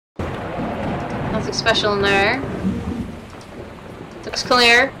Nothing special in there. Looks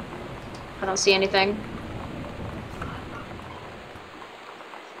clear. I don't see anything.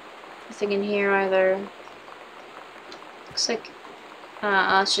 Nothing in here either. Looks like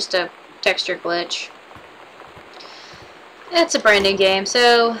it's just a texture glitch. It's a brand new game,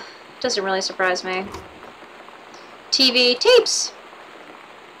 so it doesn't really surprise me. TV tapes.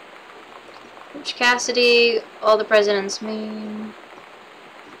 Coach Cassidy, all the president's mean.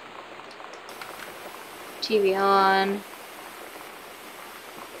 TV on.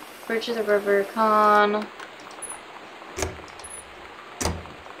 Bridge of the River Con.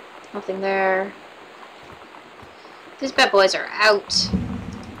 Nothing there. These bad boys are out.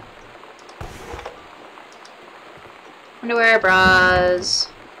 Underwear, bras.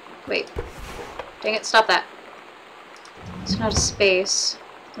 Wait. Dang it, stop that. It's not a space.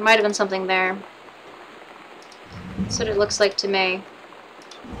 There might have been something there. That's what it looks like to me.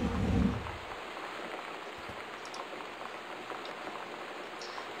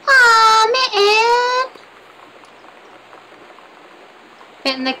 Aw, Mitten!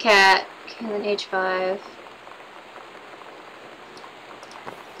 Mitten the cat. Kaylin, age 5.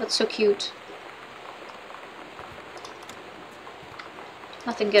 That's so cute.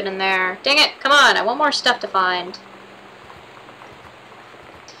 Nothing good in there. Dang it! Come on! I want more stuff to find.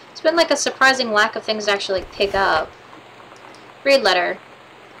 It's been like a surprising lack of things to actually pick up. Read letter.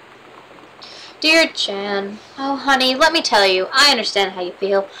 Dear Jan, oh honey, let me tell you, I understand how you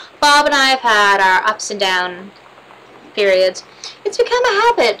feel. Bob and I have had our ups and down periods. It's become a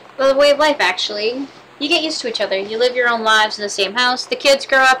habit, well, a way of life actually. You get used to each other. You live your own lives in the same house. The kids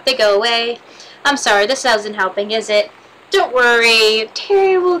grow up, they go away. I'm sorry, this isn't helping, is it? Don't worry,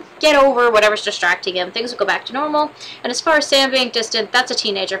 Terry will get over whatever's distracting him. Things will go back to normal. And as far as Sam being distant, that's a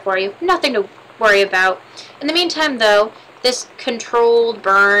teenager for you. Nothing to worry about. In the meantime, though, this controlled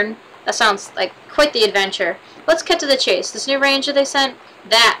burn, that sounds like quite the adventure. Let's cut to the chase. This new ranger they sent,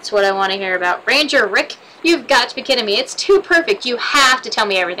 that's what I want to hear about. Ranger Rick, you've got to be kidding me. It's too perfect. You have to tell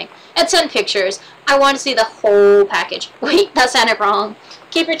me everything. And send pictures. I want to see the whole package. Wait, that sounded wrong.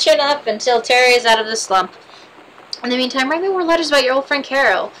 Keep your chin up until Terry is out of the slump. In the meantime, write me more letters about your old friend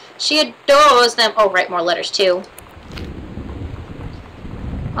Carol. She adores them. Oh, write more letters, too.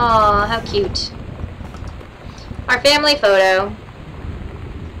 Aw, how cute. Our family photo.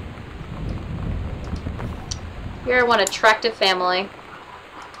 You're one attractive family.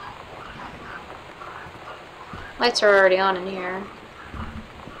 Lights are already on in here.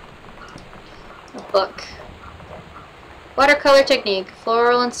 A book. Watercolor technique,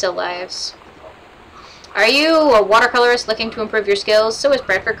 floral and still lifes. Are you a watercolorist looking to improve your skills? So is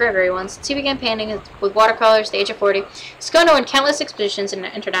Bradford Gregory once. Since he began painting with watercolors at the age of 40, he's gone to win countless expositions in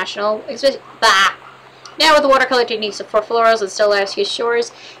international exhibitions. Now with the watercolor techniques for florals and still lifes, he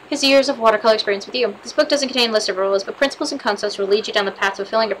assures his years of watercolor experience with you. This book doesn't contain lists of rules, but principles and concepts will lead you down the path of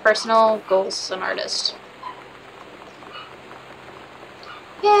fulfilling your personal goals as an artist.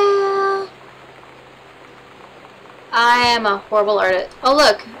 Yeah. I am a horrible artist. Oh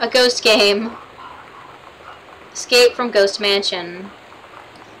look, a ghost game. Escape from Ghost Mansion.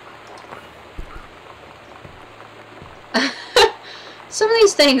 Some of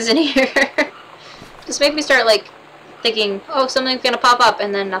these things in here just make me start like thinking, oh, something's gonna pop up,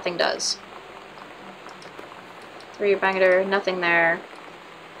 and then nothing does. 3 banger, nothing there.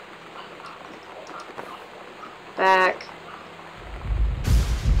 Back.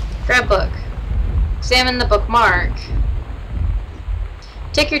 Grab book. Examine the bookmark.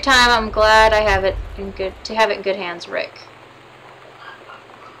 Take your time. I'm glad I have it in good hands, Rick.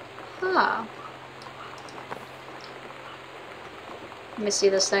 Huh. Let me see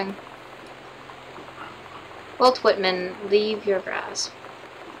this thing. Walt Whitman, Leave Your Grasp.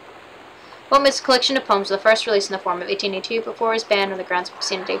 Walt made a collection of poems, the first released in the form of 1882 before his band in the grounds of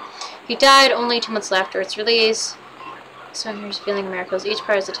vicinity. He died only 2 months after its release. So here's Feeling Miracles. Each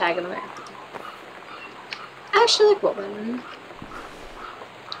part is a tag of the miracle. I actually like Whitman.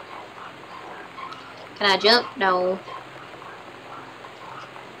 Can I jump? No.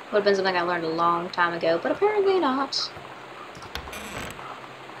 Would have been something I learned a long time ago, but apparently not.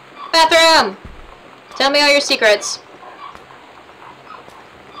 Bathroom! Tell me all your secrets.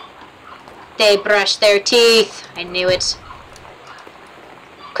 They brush their teeth. I knew it.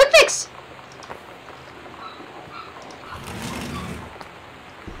 Quick fix!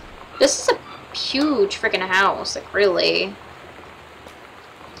 This is a huge freaking house. Like, really.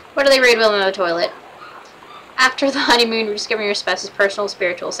 What do they read while in the toilet? After the honeymoon, rediscovering your spouse's personal,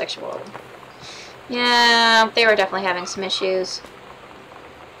 spiritual, sexual. Yeah, they were definitely having some issues.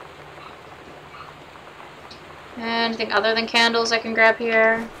 Anything other than candles I can grab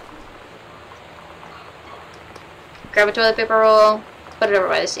here? grab a toilet paper roll, put it over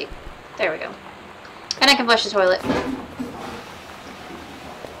by the sink. There we go. And I can flush the toilet.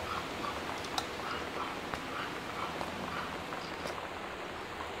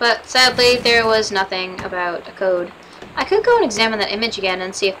 But sadly, there was nothing about a code. I could go and examine that image again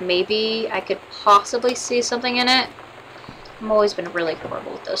and see if maybe I could possibly see something in it. I've always been really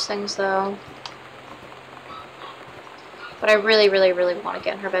horrible with those things, though. But I really, really, really want to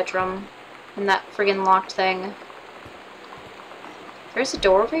get in her bedroom. And that friggin' locked thing. There's a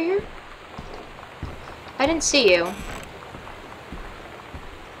door over here? I didn't see you.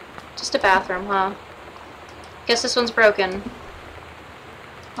 Just a bathroom, huh? Guess this one's broken.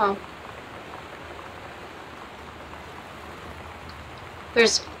 Oh.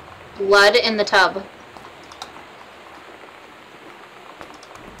 There's blood in the tub.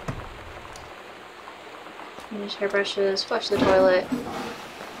 Use hairbrushes, flush the toilet.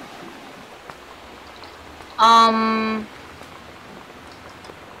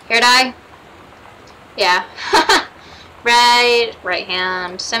 Hair dye? Yeah. Right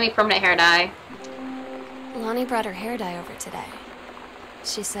hand. Semi-permanent hair dye. Lonnie brought her hair dye over today.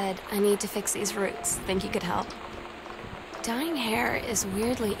 She said, I need to fix these roots. Think you could help? Dyeing hair is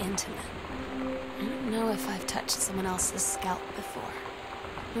weirdly intimate. I don't know if I've touched someone else's scalp before.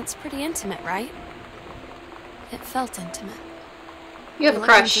 It's pretty intimate, right? It felt intimate. You have a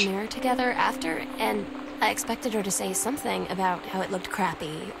crush. We looked in the mirror together after, and I expected her to say something about how it looked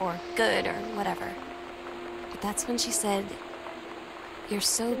crappy, or good, or whatever. But that's when she said, "You're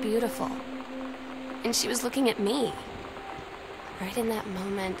so beautiful." And she was looking at me. Right in that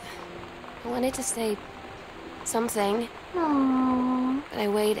moment, I wanted to say something. Aww. But I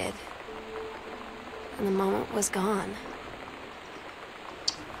waited. And the moment was gone.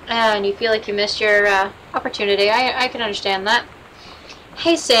 And you feel like you missed your opportunity. I can understand that.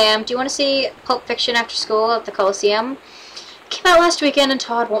 Hey Sam, do you want to see Pulp Fiction after school at the Coliseum? It came out last weekend and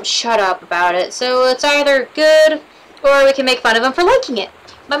Todd won't shut up about it, so it's either good or we can make fun of him for liking it.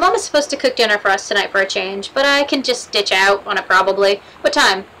 My mom is supposed to cook dinner for us tonight for a change, but I can just ditch out on it probably. What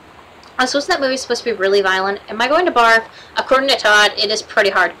time? I suppose that movie's supposed to be really violent. Am I going to barf? According to Todd, it is pretty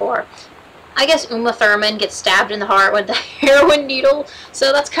hardcore. I guess Uma Thurman gets stabbed in the heart with the heroin needle,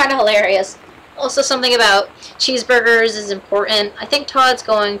 so that's kind of hilarious. Also, something about cheeseburgers is important. I think Todd's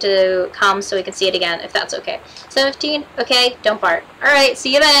going to come so we can see it again, if that's okay. 17? Okay, don't bark. Alright,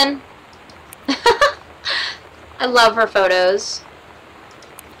 see you then. I love her photos.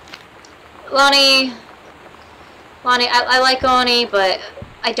 Lonnie, I like Lonnie, but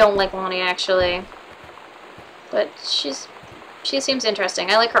I don't like Lonnie, actually. But she seems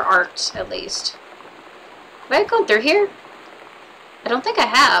interesting. I like her art, at least. Have I gone through here? I don't think I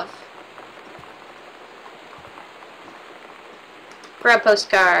have. Grab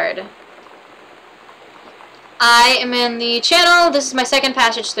postcard. I am in the channel. This is my second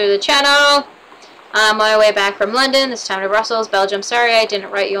passage through the channel. I'm on my way back from London, this time to Brussels, Belgium. Sorry I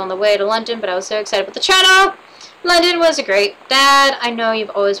didn't write you on the way to London, but I was so excited about the channel. London was a great dad. I know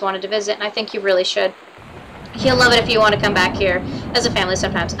you've always wanted to visit, and I think you really should. He'll love it if you want to come back here as a family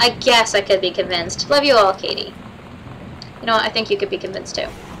sometimes. I guess I could be convinced. Love you all, Katie. You know what? I think you could be convinced too.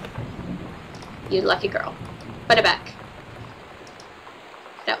 You lucky girl. Put it back.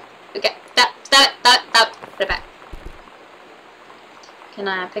 No. Okay. Stop. Put it back. Can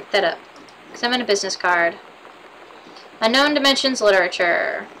I pick that up? Because I'm in a business card. Unknown Dimensions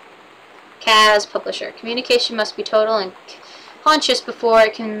Literature. Kaz, publisher. Communication must be total and conscious before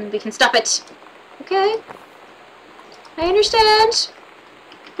we can stop it. Okay. I understand.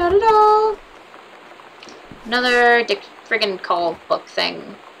 Not at all. Another friggin' call book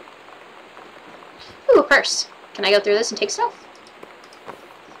thing. Ooh, a purse. Can I go through this and take stuff?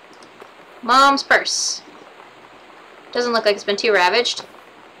 Mom's purse. Doesn't look like it's been too ravaged.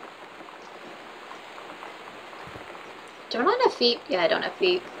 Do I not have feet? Yeah, I don't have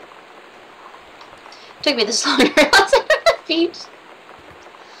feet. It took me this long to realize I don't have feet.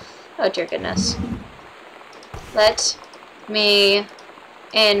 Oh dear goodness. Let me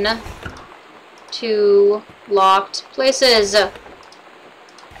in to locked places.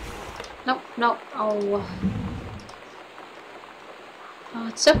 Nope, nope. Oh. Oh,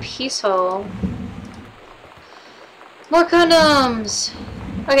 it's so peaceful. More condoms!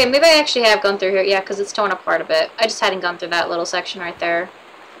 Okay, maybe I actually have gone through here. Yeah, because it's torn apart a bit. I just hadn't gone through that little section right there.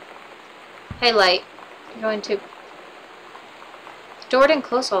 Hey, light. You're going to... The door didn't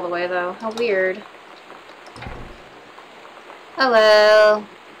close all the way, though. How weird. Oh, well.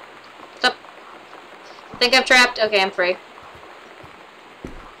 Stop. Think I'm trapped? Okay, I'm free.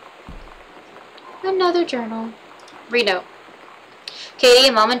 Another journal. Read note. Katie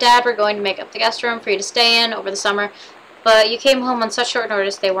and Mom and Dad were going to make up the guest room for you to stay in over the summer, but you came home on such short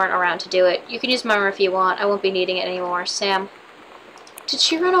notice they weren't around to do it. You can use my room if you want. I won't be needing it anymore. Sam. Did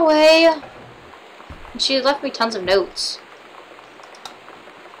she run away? She left me tons of notes.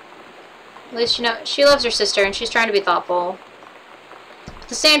 At least, you know, she loves her sister and she's trying to be thoughtful. At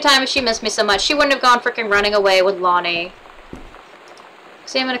the same time, if she missed me so much, she wouldn't have gone freaking running away with Lonnie.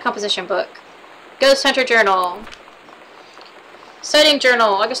 Examine a composition book. Ghost Hunter Journal. Sighting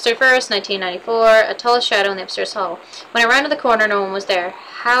Journal, August 31st, 1994. A tall shadow in the upstairs hall. When I rounded the corner, no one was there.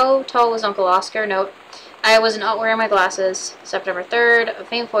 How tall was Uncle Oscar? Note. I was not wearing my glasses. September 3rd. A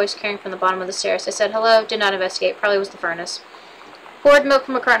faint voice carrying from the bottom of the stairs. I said hello. Did not investigate. Probably was the furnace. Poured milk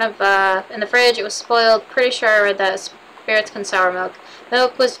from a carton of, in the fridge. It was spoiled. Pretty sure I read that spirits can sour milk.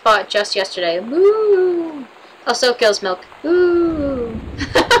 Milk was bought just yesterday. Woo! Also kills milk. Woo!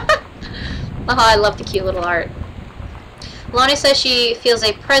 Oh, I love the cute little art. Lonnie says she feels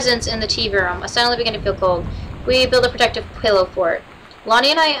a presence in the TV room. I suddenly begin to feel cold. We build a protective pillow for it.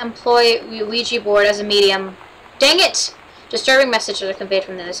 Lonnie and I employ Ouija board as a medium. Dang it! Disturbing messages are conveyed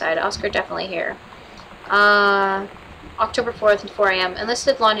from the other side. Oscar definitely here. October 4th at 4 a.m.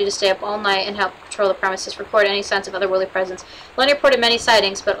 Enlisted Lonnie to stay up all night and help patrol the premises, record any signs of otherworldly presence. Lonnie reported many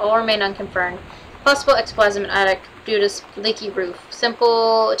sightings, but all remain unconfirmed. Possible ectoplasm in attic due to leaky roof.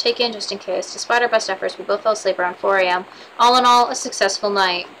 Simple take-in just in case. Despite our best efforts, we both fell asleep around 4 a.m. All in all, a successful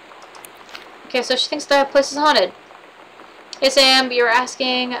night. Okay, so she thinks the place is haunted. Hey Sam, you were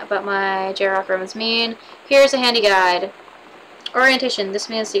asking about my J-Rock Romans mean. Here's a handy guide. Orientation. This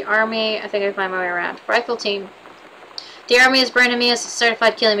means the Army. I think I can find my way around. Rifle team. The Army has branded me as a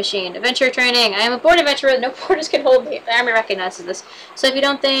certified killing machine. Adventure training. I am a born adventurer. No borders can hold me. The Army recognizes this. So if you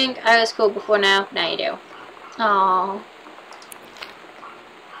don't think I was cool before now you do. Aww.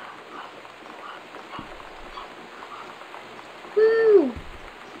 Woo!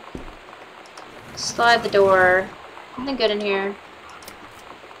 Slide the door. Nothing good in here.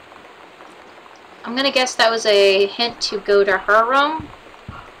 I'm gonna guess that was a hint to go to her room.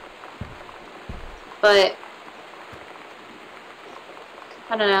 But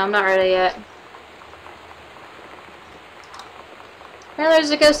I don't know, I'm not ready yet. Well, there's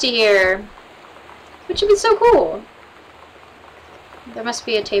a ghostie here. Which would be so cool. There must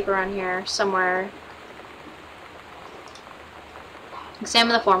be a tape around here somewhere.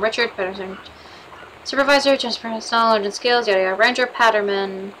 Examine the form. Richard Patterson. Supervisor, transparency, knowledge and skills, yada yada. Ranger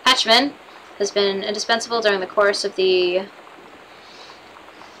Patchman has been indispensable during the course of the...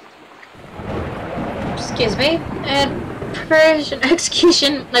 Excuse me. And preparation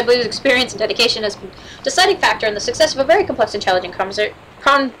execution, I believe experience and dedication has been a deciding factor in the success of a very complex and challenging conservation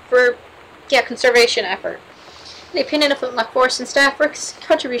effort. In the opinion of Flintlock Force and staff, Rick's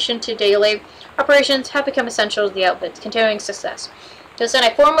contribution to daily operations have become essential to the outfit's continuing success. To this end,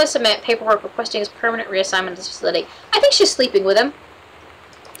 I formally submit paperwork requesting his permanent reassignment to this facility. I think she's sleeping with him.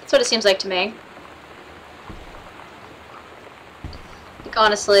 That's what it seems like to me. Like,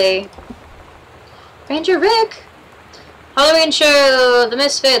 honestly. Ranger Rick! Halloween show! The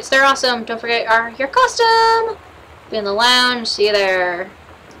Misfits! They're awesome! Don't forget your costume! Be in the lounge. See you there.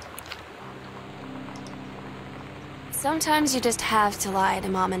 Sometimes you just have to lie to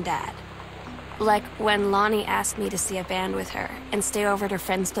Mom and Dad. Like when Lonnie asked me to see a band with her and stay over at her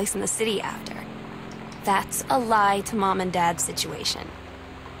friend's place in the city after. That's a lie to Mom and Dad's situation.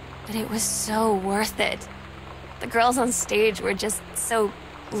 But it was so worth it. The girls on stage were just so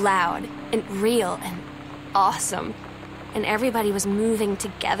loud and real and awesome. And everybody was moving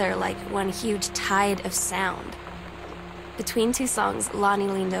together like one huge tide of sound. Between two songs, Lonnie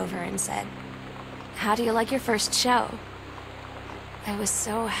leaned over and said, "How do you like your first show?" I was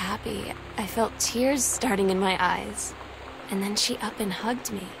so happy. I felt tears starting in my eyes. And then she up and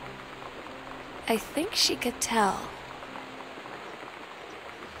hugged me. I think she could tell.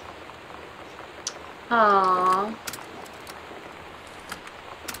 Aww.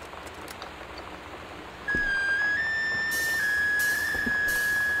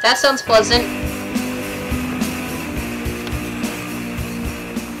 That sounds pleasant.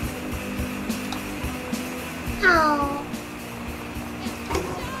 Oh.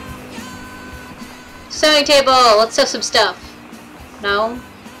 Sewing table. Let's sew some stuff. No?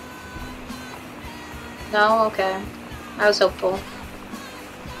 No? Okay. I was hopeful.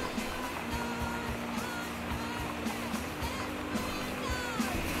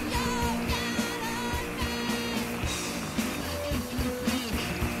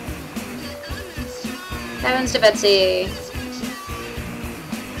 Heavens to Betsy.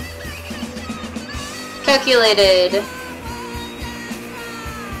 Calculated.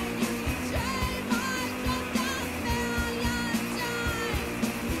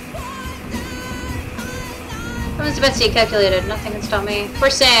 What was the best seat calculated? Nothing can stop me. For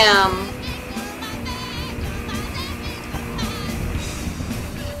Sam!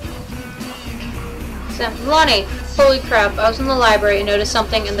 Sam. Lonnie! Holy crap, I was in the library and noticed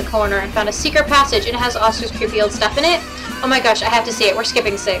something in the corner and found a secret passage and it has Oscar's creepy old stuff in it. Oh my gosh, I have to see it. We're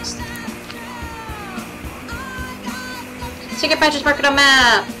skipping 6th. Secret passage marked on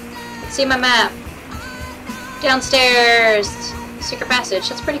map. Let's see my map. Downstairs. Secret passage.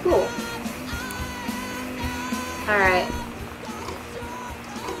 That's pretty cool. Alright.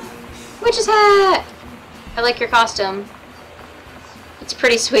 Witch's hat! I like your costume. It's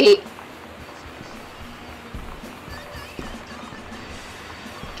pretty sweet.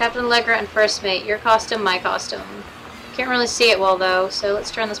 Captain Allegra and First Mate. Your costume, my costume. Can't really see it well though, so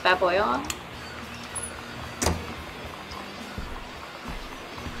let's turn this bad boy on.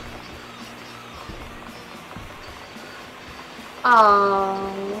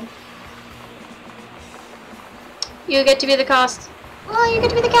 Oh, you get to be the Oh, you get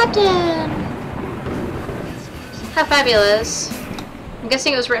to be the captain. How fabulous! I'm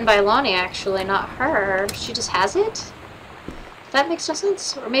guessing it was written by Lonnie, actually, not her. She just has it. That makes no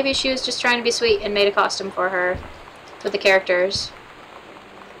sense. Or maybe she was just trying to be sweet and made a costume for her with the characters.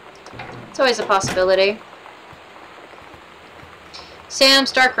 It's always a possibility.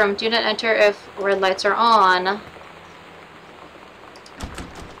 Sam's dark room. Do not enter if red lights are on.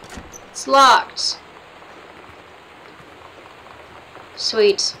 It's locked.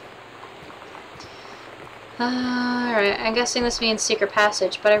 Sweet. Alright, I'm guessing this means secret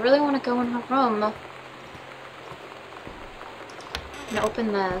passage, but I really want to go in her room. And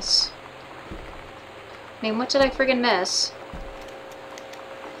open this. I mean, what did I friggin' miss?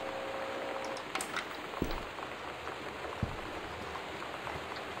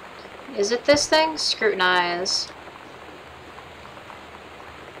 Is it this thing? Scrutinize.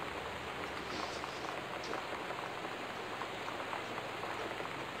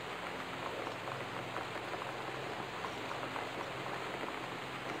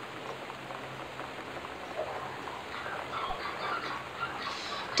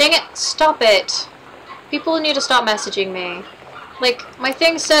 Dang it! Stop it! People need to stop messaging me. Like, my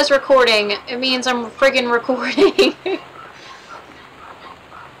thing says recording. It means I'm friggin' recording.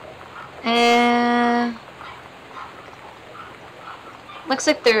 Looks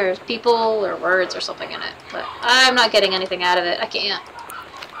like there's people or words or something in it. But I'm not getting anything out of it. I can't.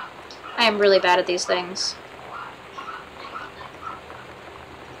 I am really bad at these things.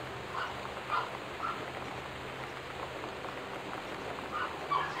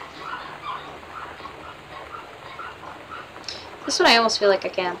 This one I almost feel like I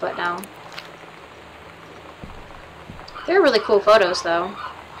can, but no. They're really cool photos, though.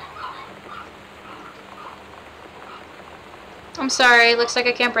 I'm sorry, looks like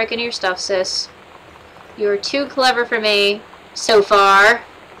I can't break into your stuff, sis. You're too clever for me, so far.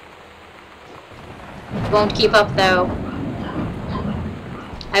 Won't keep up, though.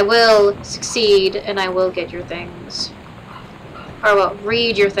 I will succeed, and I will get your things. Or, well,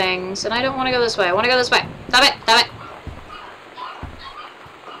 read your things. And I don't want to go this way. I want to go this way. Stop it! Stop it!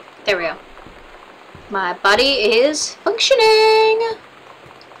 There we go. My body is functioning!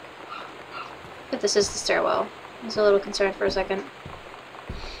 But this is the stairwell. I was a little concerned for a second.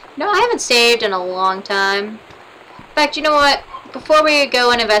 No, I haven't saved in a long time. In fact, you know what? Before we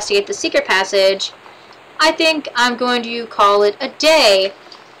go and investigate the secret passage, I think I'm going to call it a day.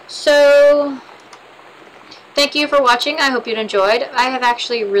 So, thank you for watching. I hope you enjoyed. I have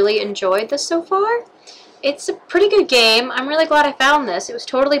actually really enjoyed this so far. It's a pretty good game. I'm really glad I found this. It was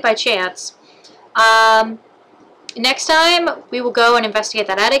totally by chance. Next time, we will go and investigate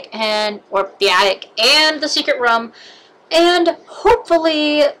that attic or the attic and the secret room. And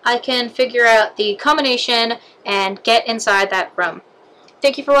hopefully, I can figure out the combination and get inside that room.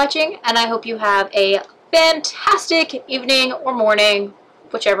 Thank you for watching, and I hope you have a fantastic evening or morning,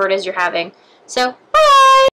 whichever it is you're having. So, bye!